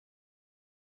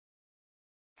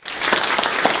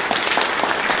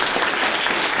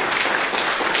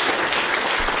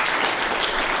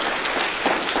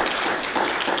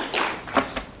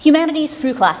Humanities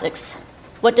through classics.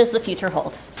 What does the future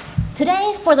hold?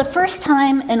 Today, for the first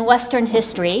time in Western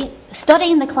history,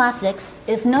 studying the classics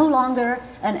is no longer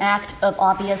an act of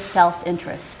obvious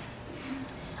self-interest.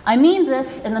 I mean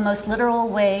this in the most literal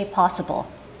way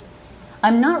possible.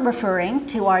 I'm not referring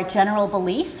to our general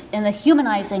belief in the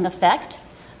humanizing effect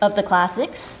of the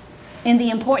classics, in the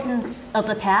importance of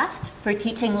the past for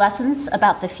teaching lessons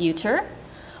about the future,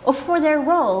 or for their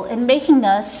role in making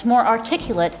us more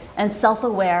articulate and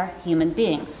self-aware human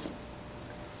beings.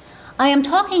 I am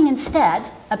talking instead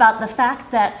about the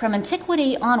fact that from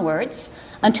antiquity onwards,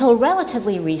 until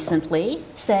relatively recently,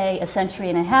 say a century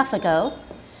and a half ago,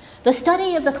 the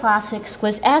study of the classics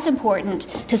was as important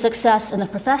to success in the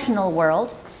professional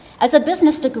world as a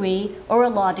business degree or a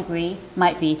law degree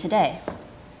might be today.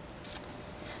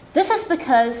 This is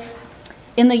because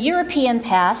in the European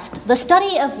past, the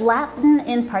study of Latin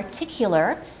in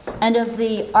particular, and of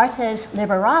the artes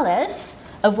liberales,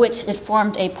 of which it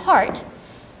formed a part,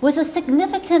 was a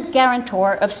significant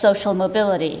guarantor of social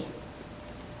mobility.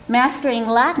 Mastering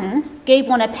Latin gave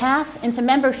one a path into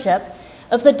membership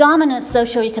of the dominant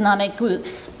socioeconomic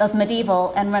groups of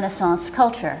medieval and Renaissance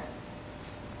culture.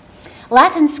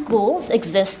 Latin schools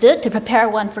existed to prepare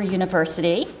one for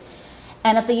university,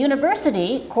 and at the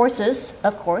university, courses,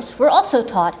 of course, were also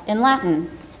taught in Latin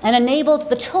and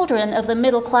enabled the children of the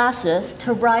middle classes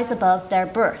to rise above their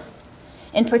birth,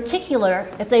 in particular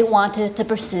if they wanted to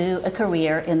pursue a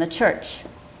career in the church.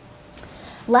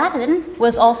 Latin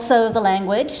was also the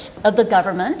language of the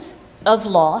government, of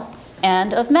law,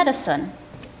 and of medicine.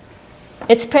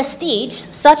 Its prestige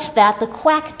such that the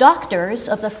quack doctors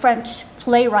of the French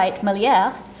playwright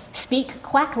Molière speak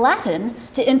quack Latin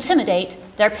to intimidate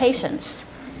their patients.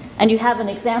 And you have an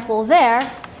example there,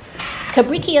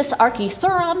 Cabricius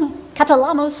archithuram,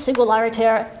 catalamus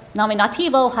singulariter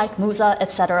nominativo haec musa,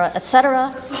 etc.,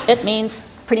 etc. It means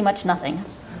pretty much nothing.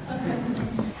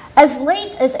 As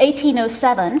late as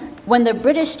 1807, when the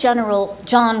British general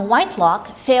John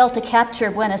Whitelock failed to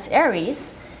capture Buenos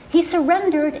Aires, he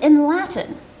surrendered in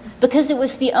Latin because it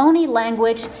was the only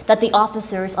language that the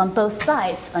officers on both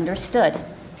sides understood.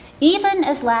 Even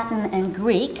as Latin and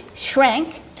Greek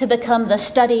shrank to become the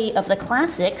study of the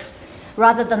classics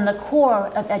rather than the core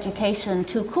of education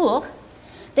tout court,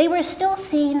 they were still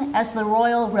seen as the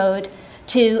royal road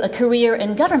to a career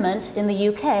in government in the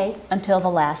UK until the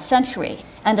last century.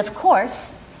 And of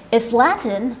course, if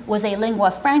Latin was a lingua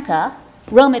franca,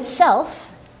 Rome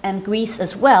itself, and Greece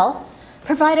as well,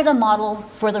 provided a model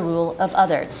for the rule of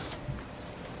others.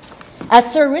 As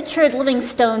Sir Richard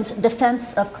Livingstone's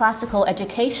Defense of Classical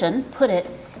Education put it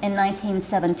in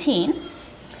 1917,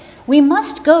 we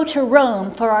must go to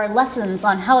Rome for our lessons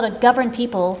on how to govern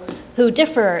people who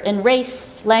differ in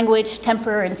race, language,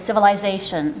 temper, and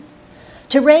civilization,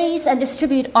 to raise and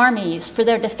distribute armies for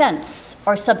their defense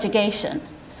or subjugation,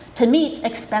 to meet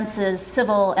expenses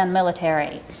civil and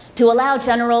military, to allow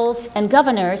generals and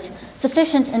governors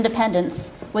sufficient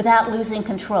independence without losing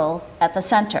control at the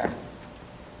center.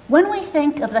 When we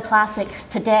think of the classics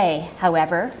today,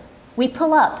 however, we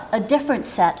pull up a different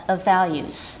set of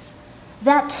values.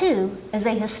 That too is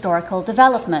a historical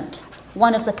development,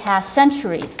 one of the past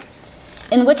century,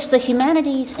 in which the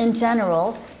humanities in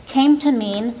general came to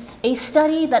mean a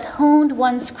study that honed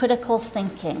one's critical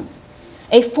thinking,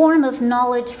 a form of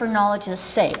knowledge for knowledge's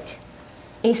sake,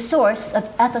 a source of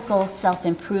ethical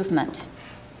self-improvement.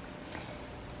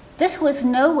 This was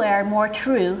nowhere more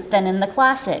true than in the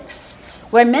classics,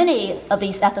 where many of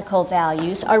these ethical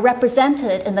values are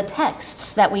represented in the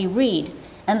texts that we read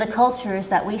and the cultures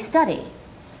that we study,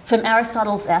 from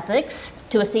Aristotle's Ethics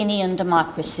to Athenian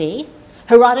democracy,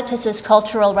 Herodotus's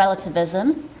cultural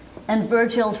relativism, and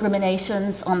Virgil's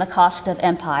ruminations on the cost of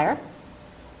empire,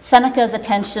 Seneca's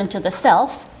attention to the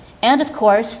self, and of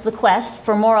course, the quest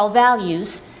for moral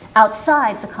values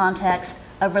outside the context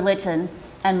of religion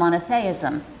and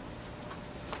monotheism.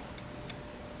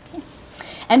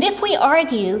 And if we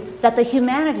argue that the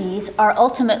humanities are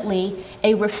ultimately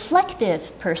a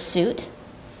reflective pursuit,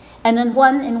 and in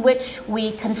one in which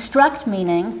we construct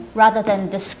meaning rather than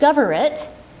discover it,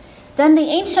 then the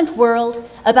ancient world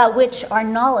about which our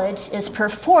knowledge is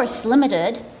perforce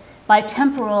limited by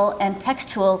temporal and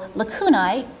textual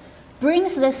lacunae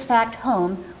brings this fact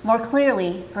home more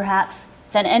clearly, perhaps,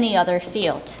 than any other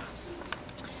field.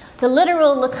 The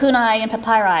literal lacunae and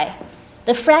papyri,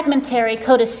 the fragmentary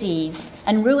codices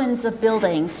and ruins of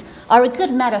buildings are a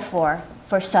good metaphor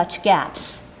for such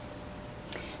gaps.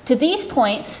 To these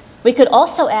points, we could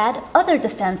also add other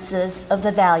defenses of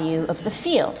the value of the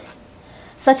field,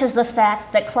 such as the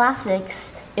fact that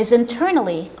classics is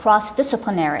internally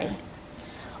cross-disciplinary,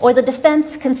 or the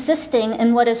defense consisting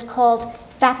in what is called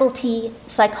faculty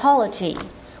psychology,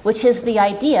 which is the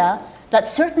idea that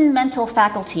certain mental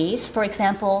faculties, for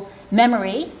example,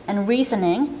 memory and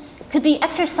reasoning, could be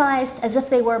exercised as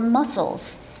if they were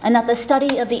muscles, and that the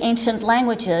study of the ancient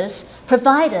languages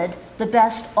provided the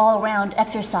best all-round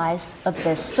exercise of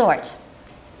this sort.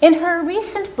 In her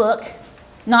recent book,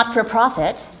 Not for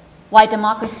Profit, Why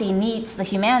Democracy Needs the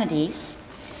Humanities,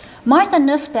 Martha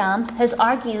Nussbaum has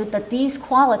argued that these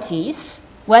qualities,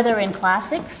 whether in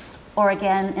classics or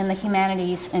again in the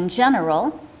humanities in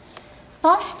general,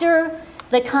 foster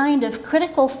the kind of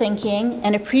critical thinking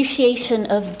and appreciation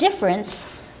of difference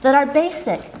that are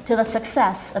basic to the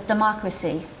success of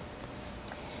democracy.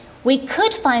 We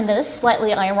could find this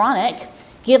slightly ironic,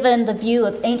 given the view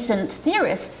of ancient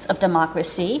theorists of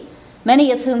democracy, many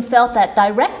of whom felt that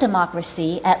direct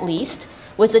democracy, at least,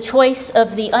 was a choice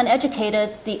of the uneducated,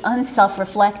 the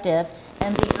unself-reflective,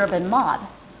 and the urban mob,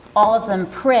 all of them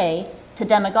prey to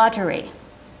demagoguery.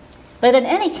 But in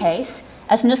any case,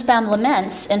 as Nussbaum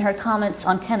laments in her comments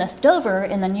on Kenneth Dover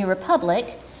in the New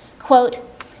Republic, quote,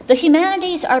 "The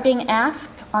humanities are being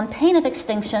asked, on pain of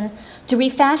extinction, to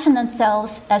refashion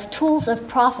themselves as tools of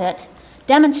profit,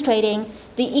 demonstrating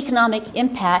the economic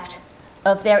impact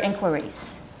of their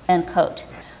inquiries," end quote.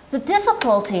 The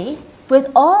difficulty with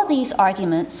all these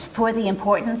arguments for the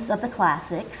importance of the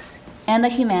classics and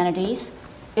the humanities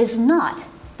is not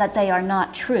that they are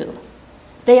not true.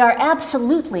 They are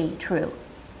absolutely true.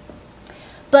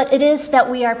 But it is that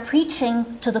we are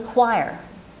preaching to the choir,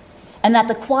 and that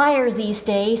the choir these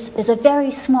days is a very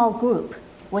small group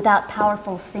without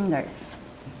powerful singers.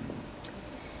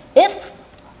 If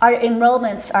our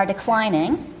enrollments are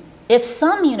declining, if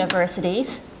some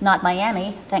universities, not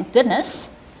Miami, thank goodness,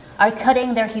 are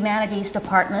cutting their humanities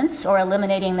departments or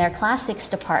eliminating their classics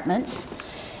departments,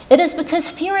 it is because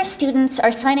fewer students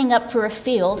are signing up for a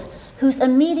field whose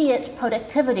immediate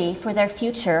productivity for their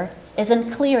future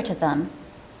isn't clear to them.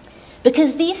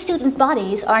 Because these student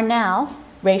bodies are now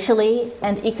racially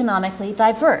and economically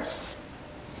diverse.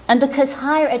 And because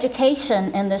higher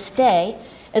education in this day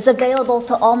is available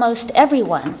to almost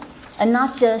everyone, and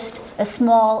not just a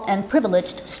small and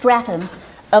privileged stratum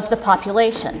of the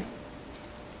population.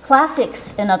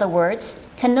 Classics, in other words,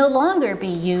 can no longer be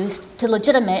used to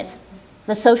legitimate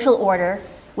the social order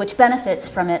which benefits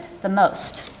from it the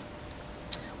most.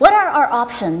 What are our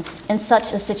options in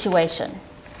such a situation?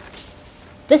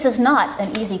 This is not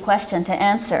an easy question to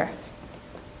answer.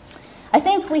 I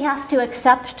think we have to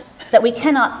accept that we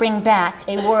cannot bring back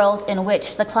a world in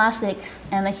which the classics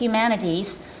and the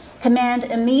humanities command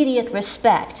immediate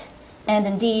respect and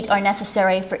indeed are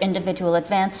necessary for individual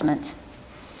advancement.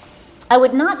 I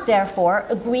would not, therefore,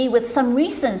 agree with some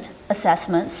recent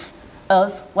assessments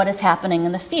of what is happening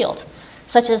in the field,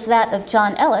 such as that of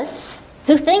John Ellis,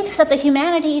 who thinks that the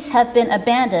humanities have been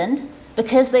abandoned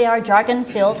because they are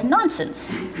jargon-filled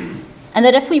nonsense, and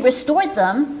that if we restored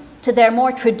them to their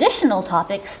more traditional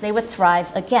topics, they would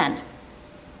thrive again.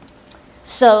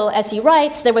 So, as he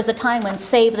writes, there was a time when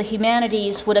Save the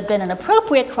Humanities would have been an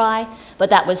appropriate cry, but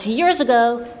that was years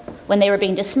ago, when they were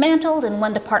being dismantled in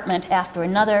one department after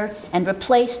another and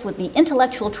replaced with the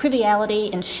intellectual triviality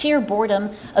and sheer boredom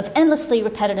of endlessly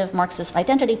repetitive Marxist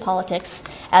identity politics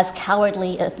as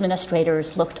cowardly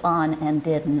administrators looked on and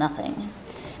did nothing,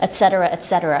 etc.,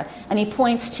 etc. And he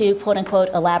points to, quote-unquote,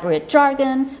 elaborate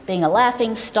jargon, being a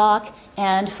laughing stock,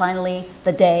 and finally,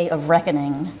 the day of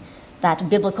reckoning, that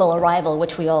biblical arrival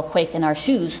which we all quake in our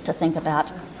shoes to think about.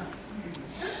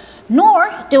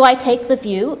 Nor do I take the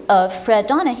view of Fred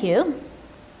Donahue,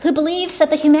 who believes that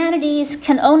the humanities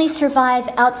can only survive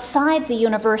outside the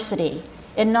university,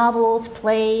 in novels,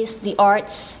 plays, the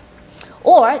arts,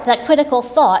 or that critical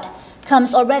thought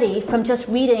comes already from just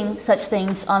reading such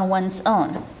things on one's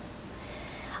own.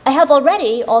 I have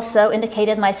already also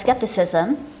indicated my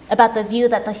skepticism about the view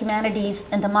that the humanities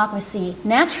and democracy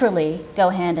naturally go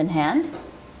hand in hand.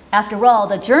 After all,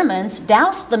 the Germans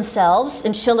doused themselves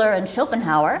in Schiller and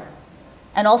Schopenhauer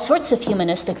and all sorts of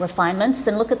humanistic refinements,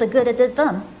 and look at the good it did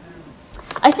them.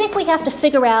 I think we have to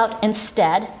figure out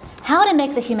instead how to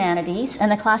make the humanities,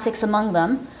 and the classics among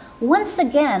them, once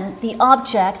again the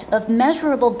object of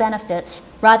measurable benefits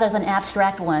rather than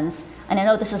abstract ones. And I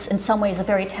know this is in some ways a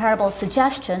very terrible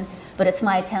suggestion, but it's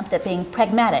my attempt at being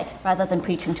pragmatic rather than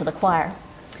preaching to the choir.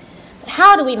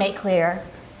 How do we make clear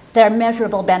their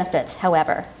measurable benefits,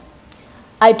 however?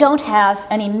 I don't have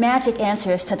any magic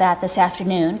answers to that this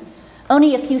afternoon,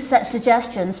 only a few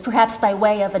suggestions, perhaps by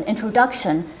way of an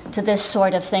introduction to this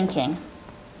sort of thinking.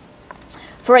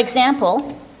 For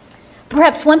example,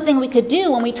 perhaps one thing we could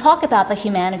do when we talk about the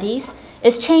humanities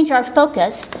is change our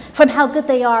focus from how good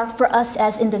they are for us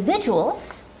as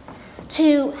individuals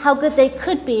to how good they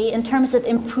could be in terms of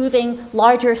improving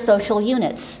larger social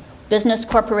units, business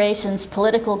corporations,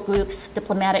 political groups,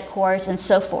 diplomatic corps, and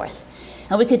so forth.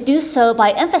 And we could do so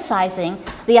by emphasizing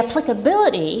the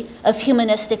applicability of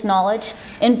humanistic knowledge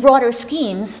in broader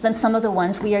schemes than some of the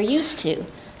ones we are used to,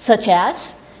 such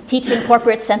as teaching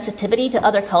corporate sensitivity to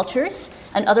other cultures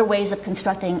and other ways of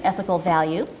constructing ethical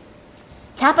value,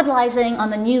 capitalizing on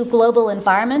the new global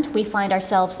environment we find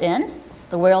ourselves in.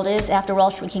 The world is, after all,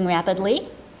 shrinking rapidly,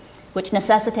 which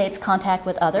necessitates contact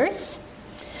with others,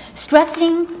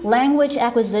 stressing language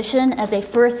acquisition as a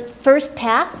first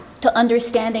path to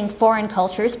understanding foreign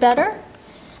cultures better,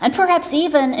 and perhaps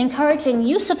even encouraging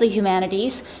use of the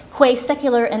humanities qua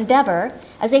secular endeavor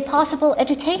as a possible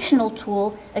educational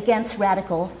tool against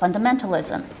radical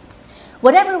fundamentalism.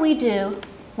 Whatever we do,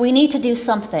 we need to do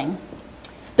something.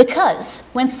 Because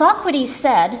when Socrates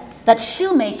said that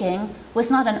shoemaking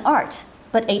was not an art,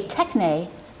 but a techne,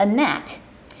 a knack,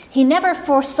 he never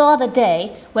foresaw the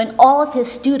day when all of his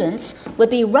students would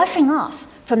be rushing off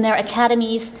from their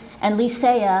academies and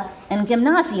lycea and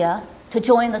gymnasia to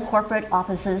join the corporate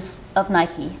offices of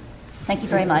Nike. Thank you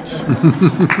very much.